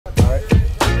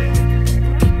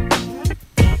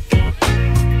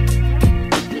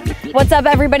What's up,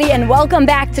 everybody, and welcome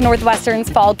back to Northwestern's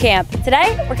Fall Camp.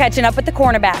 Today, we're catching up with the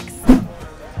cornerbacks.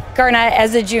 Garnett,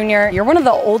 as a junior, you're one of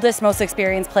the oldest, most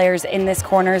experienced players in this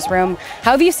corners room.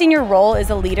 How have you seen your role as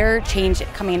a leader change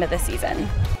coming into this season?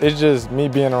 It's just me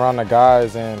being around the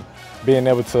guys and being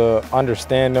able to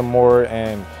understand them more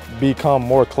and become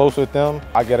more close with them.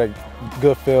 I get a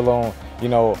good feel on,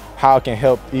 how I can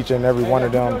help each and every one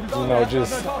of them,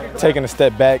 just taking a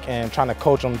step back and trying to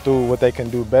coach them through what they can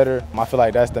do better. I feel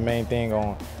like that's the main thing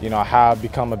on, how I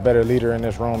become a better leader in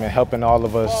this room and helping all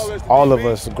of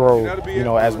us grow,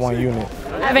 as one unit.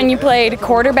 Evan, you played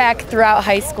quarterback throughout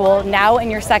high school, now in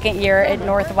your second year at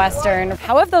Northwestern.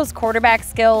 How have those quarterback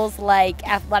skills like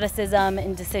athleticism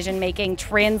and decision-making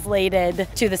translated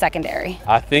to the secondary?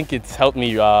 I think it's helped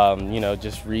me,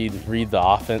 just read the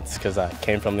offense, because I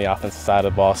came from the offensive side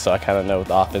of the ball, so I kind of know what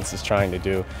the offense is trying to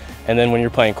do. And then when you're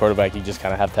playing quarterback, you just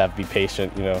kind of have to be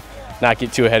patient, not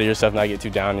get too ahead of yourself, not get too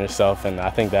down on yourself. And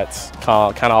I think that's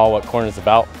kind of all what corner is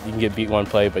about. You can get beat one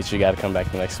play, but you got to come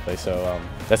back the next play. So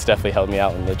that's definitely helped me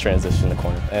out in the transition to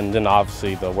corner. And then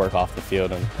obviously the work off the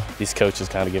field, and these coaches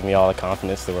kind of give me all the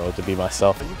confidence in the world to be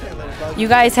myself. You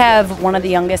guys have one of the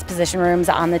youngest position rooms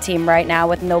on the team right now,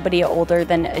 with nobody older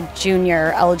than a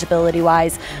junior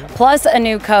eligibility-wise, plus a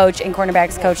new coach in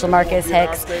cornerbacks coach LaMarcus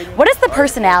Hicks. What is the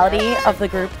personality of the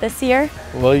group this year?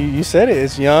 Well, you said it.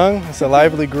 It's young. It's a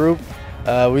lively group.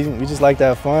 We just like to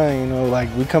have fun, like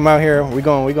we come out here, we're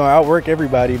going to outwork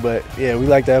everybody, but yeah, we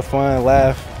like to have fun,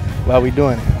 laugh while we're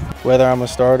doing it. Whether I'm a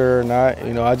starter or not,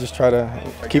 I just try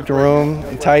to keep the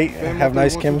room tight and have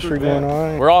nice chemistry going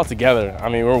on. We're all together. I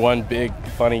mean, we're one big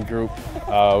funny group.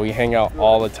 We hang out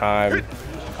all the time.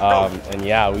 And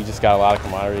yeah, we just got a lot of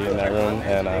camaraderie in that room,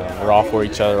 and we're all for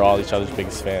each other, all each other's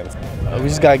biggest fans. We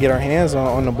just got to get our hands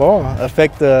on the ball,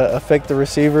 affect the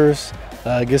receivers,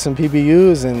 get some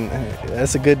PBUs, and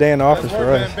that's a good day in the office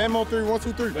for us. Bam on 3, 1,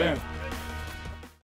 2, 3. Bam.